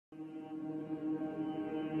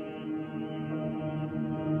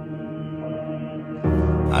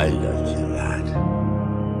I love you, lad.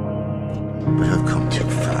 But I've come too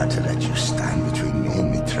far to let you stand between me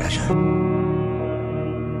and my treasure.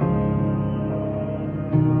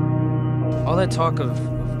 All that talk of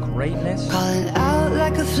greatness, calling out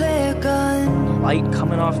like a flare gun, light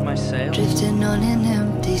coming off my sail, drifting on an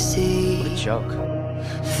empty sea. what a joke.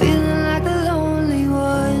 Feeling like a lonely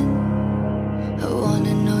one. I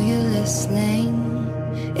wanna know you're listening.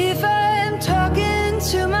 If I'm talking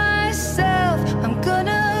to myself, I'm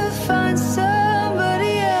gonna find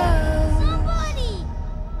somebody else. Somebody!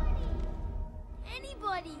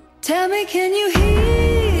 Anybody! Tell me, can you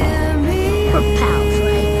hear me? We're pals,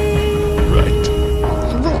 right?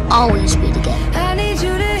 And we'll always be together. I need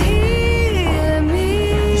you to hear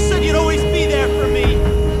me. You said you'd always be there for me.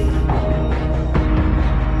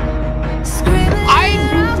 Screaming I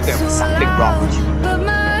knew out there was so something wrong with you. loud, but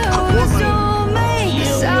my words don't make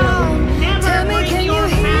a sound. Tell me, can you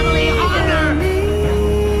hear me?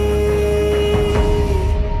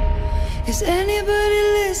 Is anybody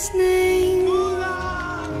listening?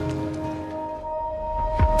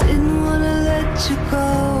 Didn't wanna let you go.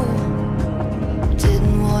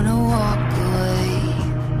 Didn't wanna walk away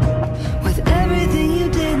with everything you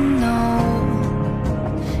didn't know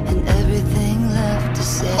and everything left to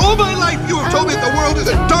say. All my life you have told me the world is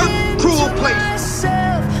a dark, cruel place.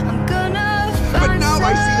 But now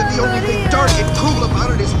I see that the only thing dark and cruel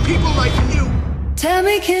about it is people like you. Tell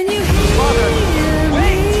me, can you hear me?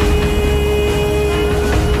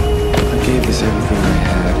 I gave this everything I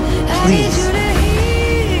had. Please,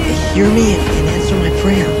 Hear me and answer my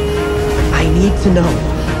prayer. I need to know,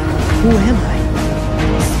 who am I?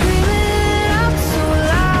 screaming out so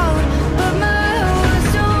loud, but my words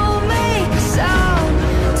don't make a sound.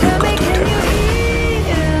 Tell me, can you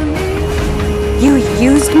hear me? You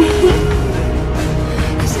used me?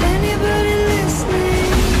 Is anybody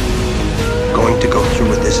listening? Going to go through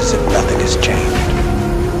with this as if nothing has changed.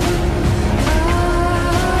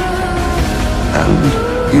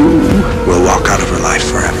 And you will walk out of her life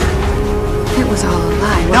forever. It was all a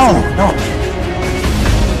lie, No, wasn't it? no.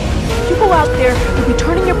 You go out there, you'll be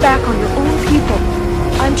turning your back on your own people.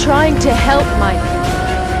 I'm trying to help, Mike.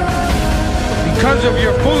 Because of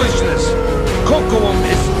your foolishness, Kokoum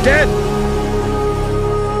is dead.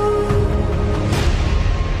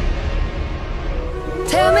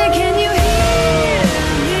 Tell me, can you hear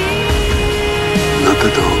me? Not the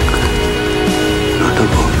dog. Not the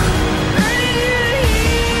wolf.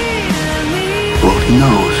 What he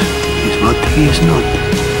knows is what he is not.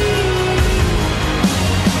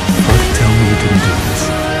 But tell me you didn't do this.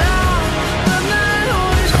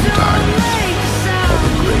 Sometimes all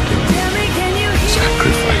the great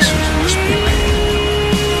sacrifices must be made.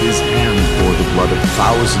 His hand bore the blood of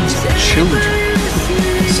thousands of children,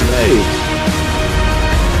 slaves.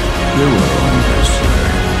 You were only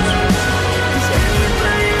slaves.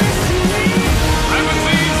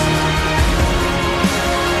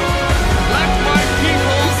 Let my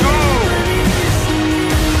people go!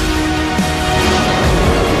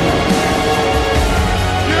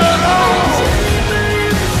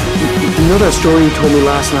 You know that story you told me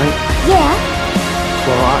last night? Yeah?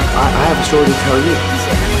 Well, I have a story to tell you.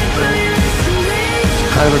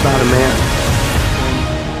 It's kind of about a man.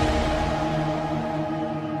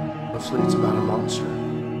 Mostly it's about a monster.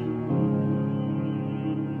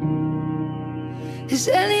 Is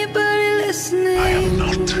anybody listening? I am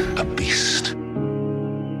not a beast.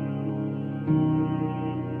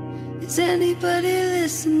 Is anybody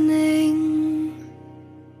listening?